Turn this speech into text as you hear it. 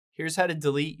Here's how to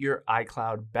delete your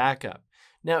iCloud backup.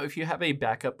 Now, if you have a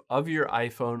backup of your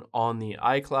iPhone on the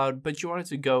iCloud, but you wanted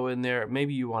to go in there,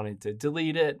 maybe you wanted to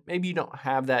delete it, maybe you don't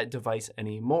have that device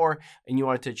anymore, and you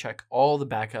wanted to check all the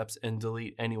backups and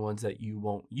delete any ones that you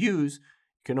won't use,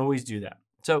 you can always do that.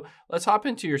 So let's hop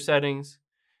into your settings,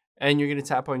 and you're gonna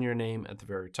tap on your name at the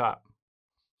very top.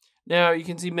 Now you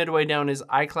can see midway down is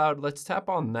iCloud. Let's tap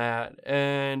on that.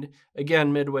 And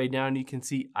again, midway down, you can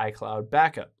see iCloud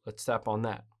backup. Let's tap on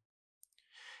that.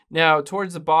 Now,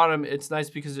 towards the bottom, it's nice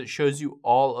because it shows you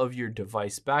all of your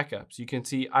device backups. You can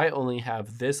see I only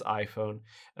have this iPhone,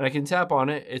 and I can tap on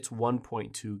it. It's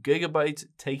 1.2 gigabytes,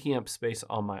 taking up space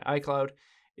on my iCloud.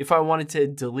 If I wanted to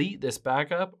delete this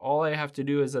backup, all I have to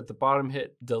do is at the bottom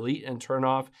hit delete and turn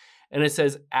off, and it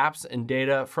says apps and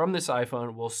data from this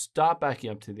iPhone will stop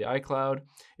backing up to the iCloud.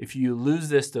 If you lose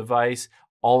this device,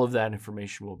 all of that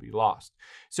information will be lost.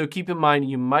 So keep in mind,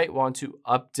 you might want to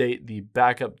update the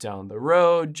backup down the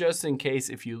road, just in case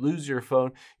if you lose your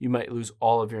phone, you might lose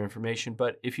all of your information.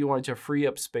 But if you wanted to free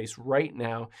up space right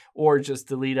now, or just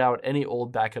delete out any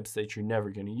old backups that you're never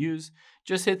going to use,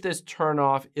 just hit this turn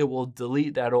off. It will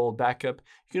delete that old backup.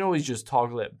 You can always just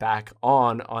toggle it back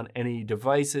on any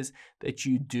devices that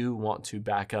you do want to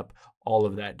back up all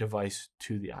of that device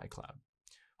to the iCloud.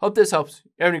 Hope this helps. If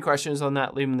you have any questions on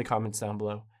that, leave them in the comments down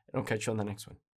below, and I'll catch you on the next one.